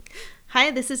Hi,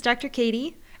 this is Dr.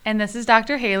 Katie. And this is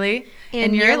Dr. Haley.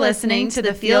 And you're listening to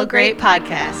the Feel Great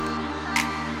Podcast.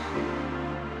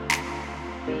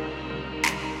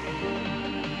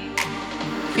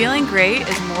 Feeling great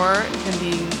is more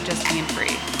than just being free.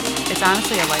 It's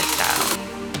honestly a lifestyle.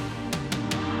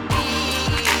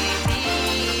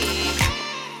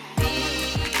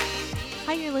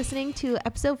 Hi, you're listening to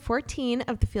episode 14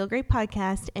 of the Feel Great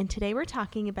Podcast. And today we're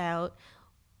talking about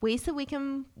ways that we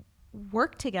can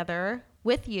work together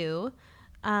with you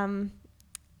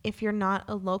if you're not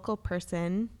a local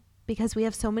person, because we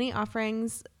have so many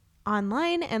offerings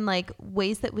online and like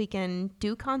ways that we can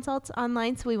do consults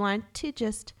online. So we want to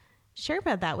just share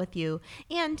about that with you,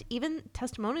 and even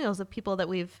testimonials of people that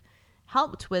we've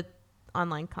helped with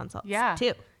online consults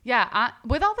too. Yeah.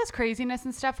 With all this craziness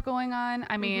and stuff going on,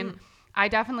 I mean, I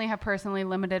definitely have personally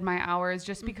limited my hours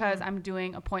just because I'm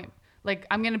doing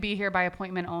I'm going to be here by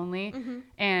appointment only.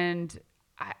 And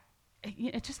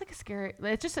it's just like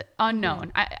it's just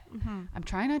unknown. I'm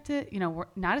trying not to, we're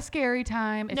not a scary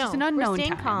time. It's just an unknown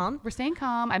time. We're staying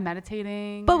calm. I'm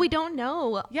meditating. But we don't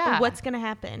know what's going to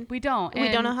happen. We don't. We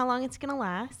don't know how long it's going to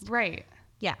last. Right.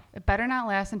 Yeah. It better not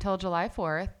last until July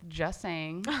 4th. Just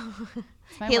saying.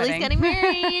 Haley's getting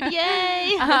married.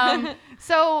 Yay.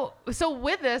 So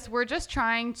with this, we're just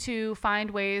trying to find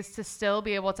ways to still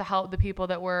be able to help the people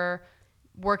that we're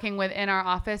working with in our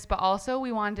office, but also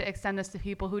we wanted to extend this to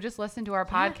people who just listen to our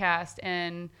podcast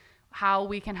and how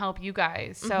we can help you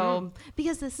guys. So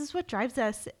because this is what drives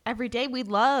us every day. We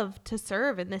love to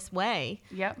serve in this way.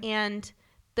 Yep. And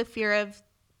the fear of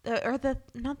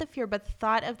not the fear, but the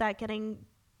thought of that getting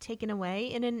taken away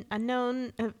in an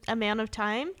unknown amount of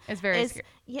time is very scary.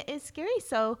 Yeah, it's scary.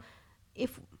 So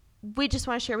if we just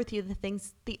want to share with you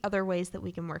the other ways that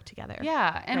we can work together.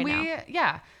 Yeah. And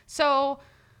So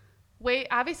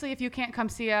obviously, if you can't come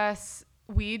see us,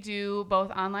 we do both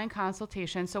online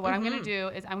consultations. So what I'm going to do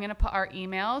is I'm going to put our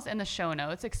emails in the show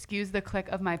notes. Excuse the click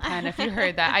of my pen if you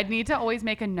heard that. I'd need to always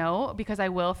make a note because I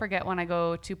will forget when I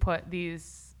go to put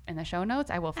these in the show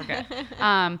notes. I will forget.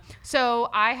 So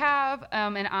I have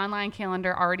an online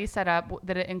calendar already set up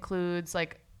that it includes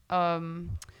like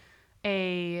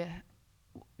a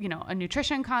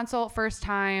nutrition consult first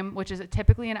time, which is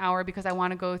typically an hour because I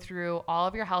want to go through all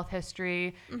of your health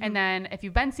history. And then if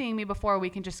you've been seeing me before, we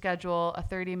can just schedule a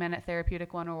 30-minute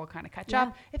therapeutic one where we'll kind of catch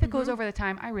up. If it goes over the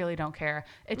time, I really don't care.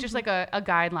 It's just like a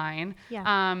guideline. Yeah.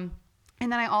 And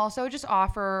then I also just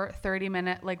offer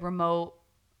 30-minute like remote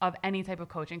of any type of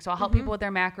coaching. So I'll help people with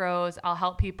their macros. I'll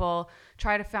help people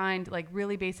try to find like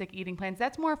really basic eating plans.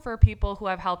 That's more for people who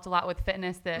I've helped a lot with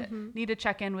fitness that need to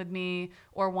check in with me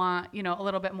or want, a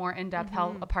little bit more in-depth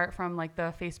help apart from like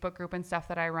the Facebook group and stuff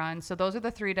that I run. So those are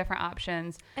the 3 different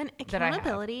options. And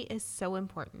accountability is so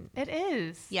important. It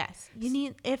is. Yes. You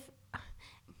need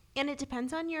and it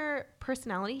depends on your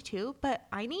personality too, but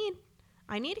I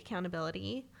need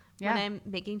accountability. When I'm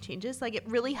making changes, like it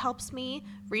really helps me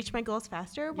reach my goals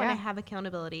faster when I have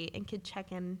accountability and can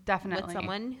check in with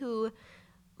someone who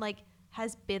like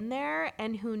has been there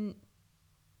and who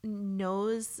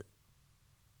knows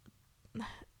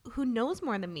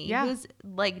more than me, who's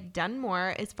like done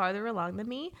more, is farther along than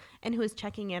me, and who is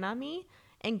checking in on me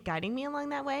and guiding me along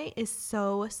that way is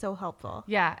so, so helpful.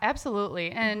 Yeah,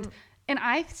 absolutely. And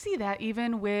I see that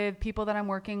even with people that I'm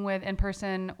working with in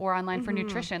person or online for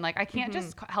nutrition. Like I can't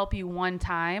just help you one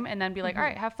time and then be like, all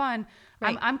right, have fun.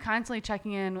 Right. I'm constantly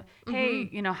checking in. Hey,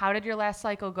 how did your last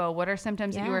cycle go? What are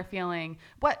symptoms that you were feeling?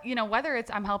 Whether it's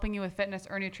I'm helping you with fitness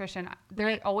or nutrition,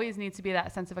 there always needs to be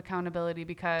that sense of accountability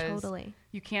because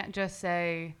you can't just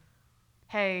say,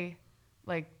 hey,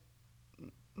 like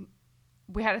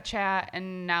we had a chat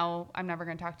and now I'm never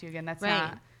going to talk to you again. That's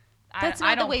not. That's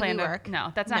not the way we work.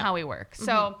 No, that's not how we work.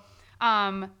 So,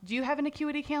 do you have an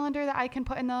acuity calendar that I can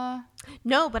put in the?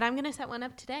 No, but I'm going to set one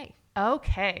up today.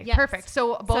 Okay, perfect.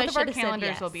 So both of our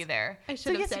calendars will be there. I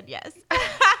should have said yes.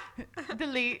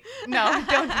 Delete. No,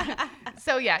 don't.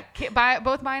 So yeah,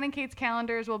 both mine and Kate's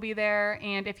calendars will be there.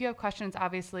 And if you have questions,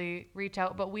 obviously reach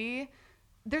out. But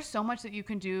there's so much that you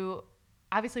can do.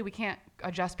 Obviously, we can't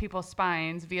adjust people's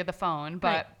spines via the phone,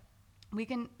 but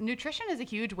nutrition is a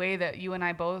huge way that you and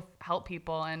I both help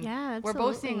people. And we're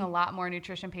both seeing a lot more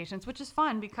nutrition patients, which is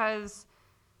fun because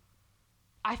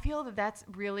I feel that that's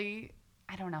really,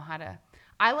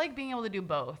 I like being able to do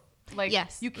both. Like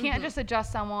you can't just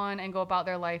adjust someone and go about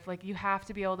their life. Like you have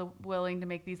to be willing to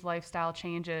make these lifestyle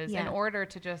changes in order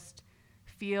to just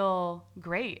feel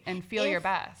great and feel your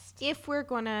best. If we're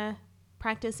going to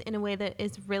practice in a way that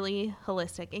is really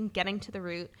holistic and getting to the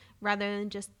root rather than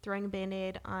just throwing a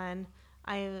Band-Aid on,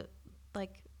 I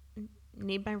like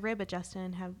need my rib adjusted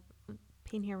and have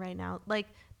pain here right now. Like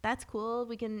that's cool.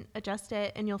 We can adjust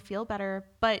it and you'll feel better,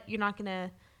 but you're not going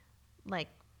to like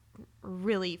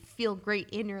really feel great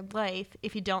in your life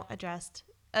if you don't address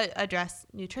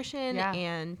nutrition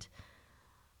and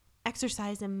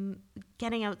exercise and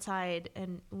getting outside,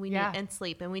 and and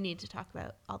sleep, and we need to talk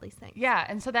about all these things. Yeah,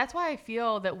 and so that's why I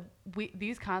feel that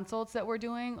these consults that we're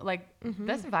doing, like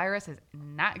this virus is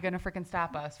not gonna freaking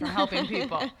stop us from helping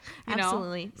people. You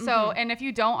Absolutely. know? So, and if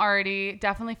you don't already,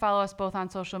 definitely follow us both on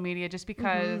social media, just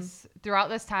because throughout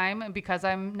this time, and because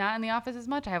I'm not in the office as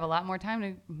much, I have a lot more time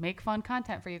to make fun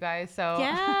content for you guys. So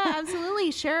yeah, absolutely.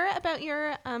 Share about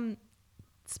your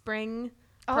spring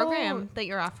program that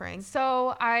you're offering.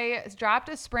 So I dropped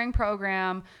a spring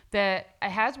program that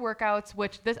has workouts,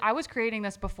 which I was creating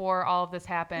this before all of this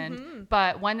happened.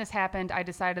 But when this happened, I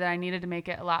decided that I needed to make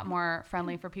it a lot more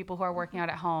friendly for people who are working out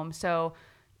at home. So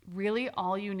really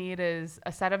all you need is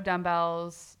a set of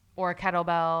dumbbells or a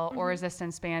kettlebell or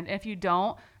resistance band. If you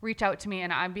don't, reach out to me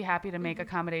and I'd be happy to make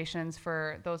accommodations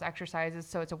for those exercises.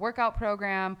 So it's a workout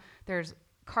program. There's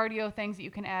cardio things that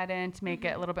you can add in to make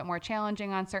it a little bit more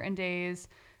challenging on certain days.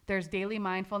 There's daily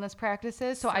mindfulness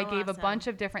practices. So I gave a bunch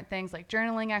of different things like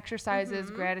journaling exercises,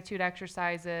 gratitude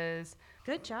exercises.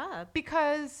 Good job.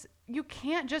 Because you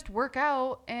can't just work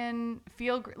out and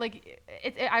feel like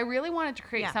I really wanted to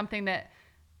create something that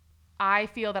I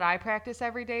feel that I practice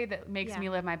every day that makes me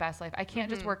live my best life. I can't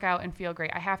just work out and feel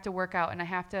great. I have to work out and I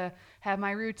have to have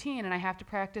my routine and I have to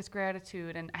practice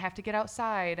gratitude and I have to get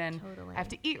outside and I have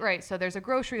to eat right. So there's a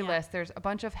grocery list. There's a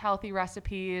bunch of healthy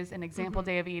recipes, an example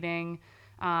day of eating,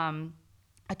 a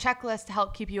checklist to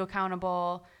help keep you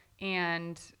accountable.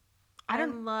 And I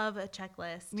love a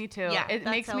checklist. Me too. Yeah, it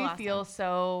makes me feel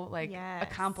so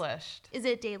accomplished. Is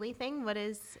it a daily thing?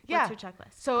 What's your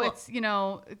checklist? So it's,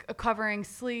 covering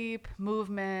sleep,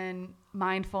 movement,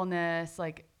 mindfulness,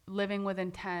 like living with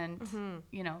intent,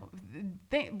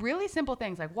 really simple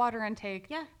things like water intake.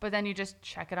 Yeah. But then you just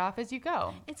check it off as you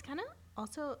go. It's kind of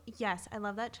also, yes, I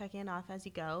love that checking it off as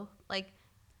you go. Like,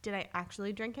 did I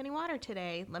actually drink any water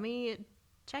today? Let me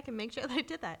check and make sure that I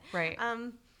did that. Right.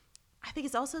 I think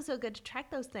it's also so good to track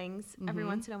those things every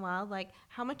once in a while. Like,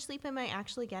 how much sleep am I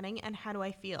actually getting and how do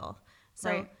I feel?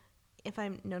 So if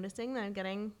I'm noticing that I'm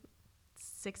getting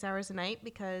 6 hours a night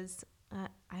because,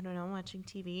 I don't know, watching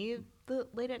TV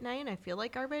late at night and I feel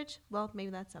like garbage, well, maybe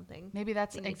that's something. Maybe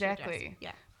that's exactly.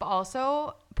 Yeah. But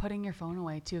also putting your phone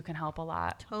away too can help a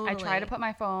lot. Totally. I try to put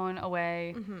my phone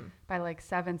away by like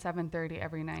 7:30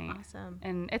 every night. Awesome.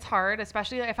 And it's hard,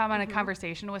 especially if I'm on a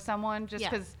conversation with someone, just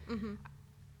because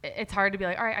it's hard to be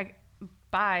like, all right,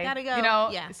 bye. Gotta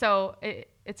go. So it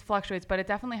fluctuates, but it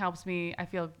definitely helps me, I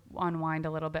feel, unwind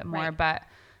a little bit more. Right.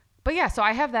 But yeah, so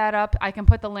I have that up. I can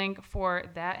put the link for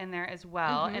that in there as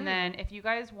well. And then if you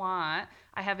guys want,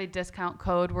 I have a discount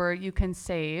code where you can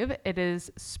save. It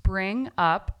is Spring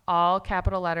Up, all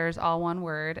capital letters, all one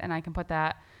word. And I can put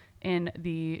that in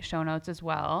the show notes as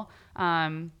well.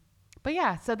 But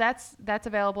yeah, so that's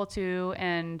available too.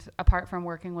 And apart from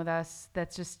working with us,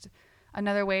 that's just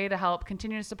another way to help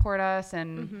continue to support us.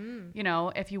 And,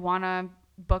 if you want to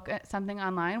book something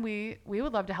online, we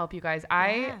would love to help you guys.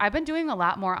 I've been doing a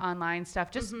lot more online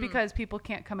stuff just because people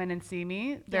can't come in and see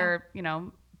me. They're,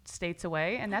 states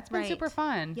away, and that's been super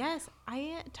fun. Yes.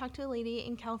 I talked to a lady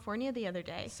in California the other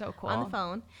day. So cool. On the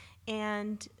phone.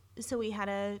 And so we had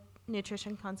a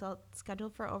nutrition consult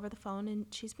scheduled for over the phone, and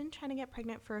she's been trying to get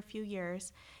pregnant for a few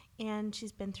years. And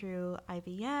she's been through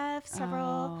IVF,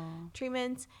 several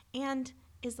treatments, and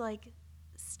is like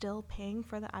still paying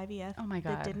for the IVF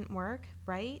that didn't work,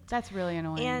 right? That's really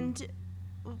annoying. And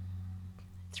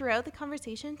throughout the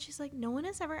conversation, she's like, no one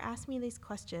has ever asked me these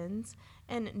questions,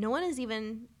 and no one has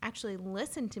even actually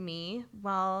listened to me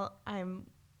while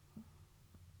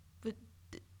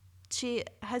she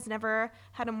has never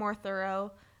had a more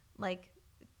thorough,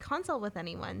 consult with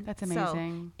anyone. That's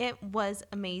amazing. So it was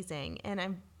amazing, and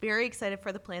I'm very excited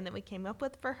for the plan that we came up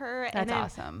with for her. That's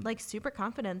awesome. I'm super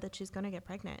confident that she's going to get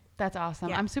pregnant. That's awesome.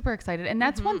 Yeah. I'm super excited. And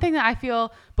that's one thing that I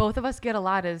feel both of us get a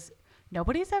lot is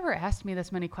nobody's ever asked me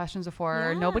this many questions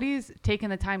before. Yeah. Nobody's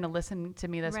taken the time to listen to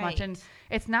me this much. And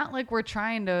it's not like we're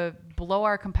trying to blow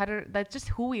our competitor. That's just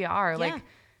who we are. Yeah.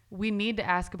 We need to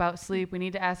ask about sleep. We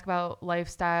need to ask about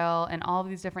lifestyle and all of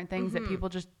these different things that people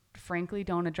just frankly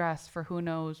don't address for who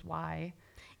knows why.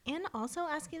 And also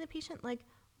asking the patient,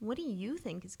 what do you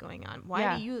think is going on?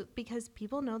 Why do you, because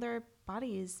people know their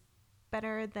bodies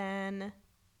better than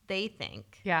they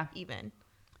think. Yeah. Even.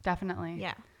 Definitely.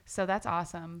 Yeah. So that's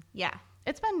awesome. Yeah.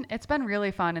 It's been really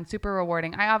fun and super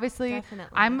rewarding.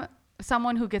 I'm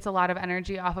someone who gets a lot of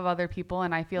energy off of other people,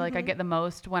 and I feel like I get the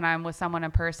most when I'm with someone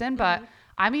in person, but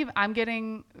I'm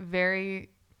getting very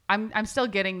I'm still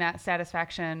getting that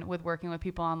satisfaction with working with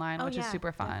people online, which is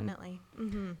super fun. Definitely.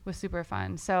 Was super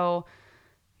fun. So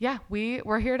yeah,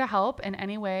 we're here to help in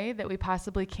any way that we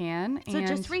possibly can. So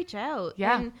just reach out.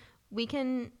 Yeah. And we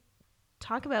can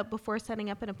talk about before setting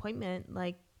up an appointment,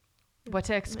 like what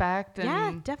to expect. And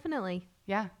yeah, definitely.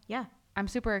 Yeah. Yeah. I'm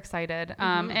super excited.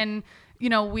 And you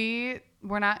know, we're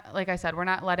not, like I said, we're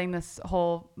not letting this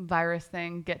whole virus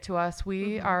thing get to us.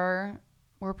 We're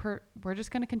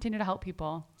just going to continue to help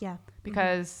people. Yeah.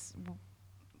 Because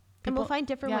and we'll find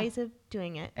different ways of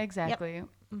doing it. Exactly. Yep.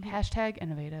 Hashtag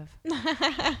innovative.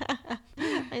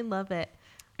 I love it.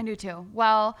 I do too.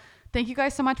 Well, thank you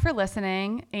guys so much for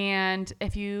listening. And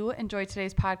if you enjoyed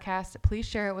today's podcast, please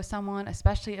share it with someone,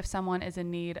 especially if someone is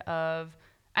in need of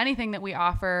anything that we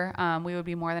offer. We would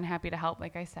be more than happy to help,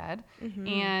 like I said.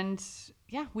 And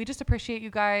yeah, we just appreciate you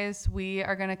guys. We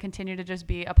are going to continue to just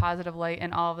be a positive light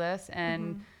in all of this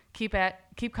and keep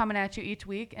coming at you each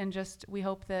week. And we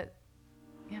hope that,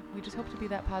 we just hope to be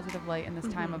that positive light in this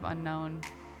time of unknown,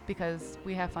 because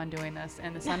we have fun doing this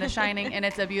and the sun is shining and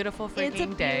it's a beautiful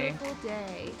freaking day. It's a beautiful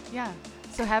day. Yeah.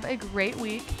 So have a great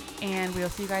week and we'll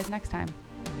see you guys next time.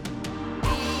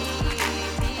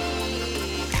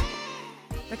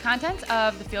 The contents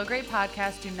of the Feel Great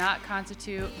podcast do not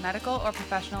constitute medical or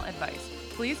professional advice.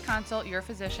 Please consult your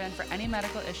physician for any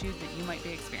medical issues that you might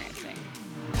be experiencing.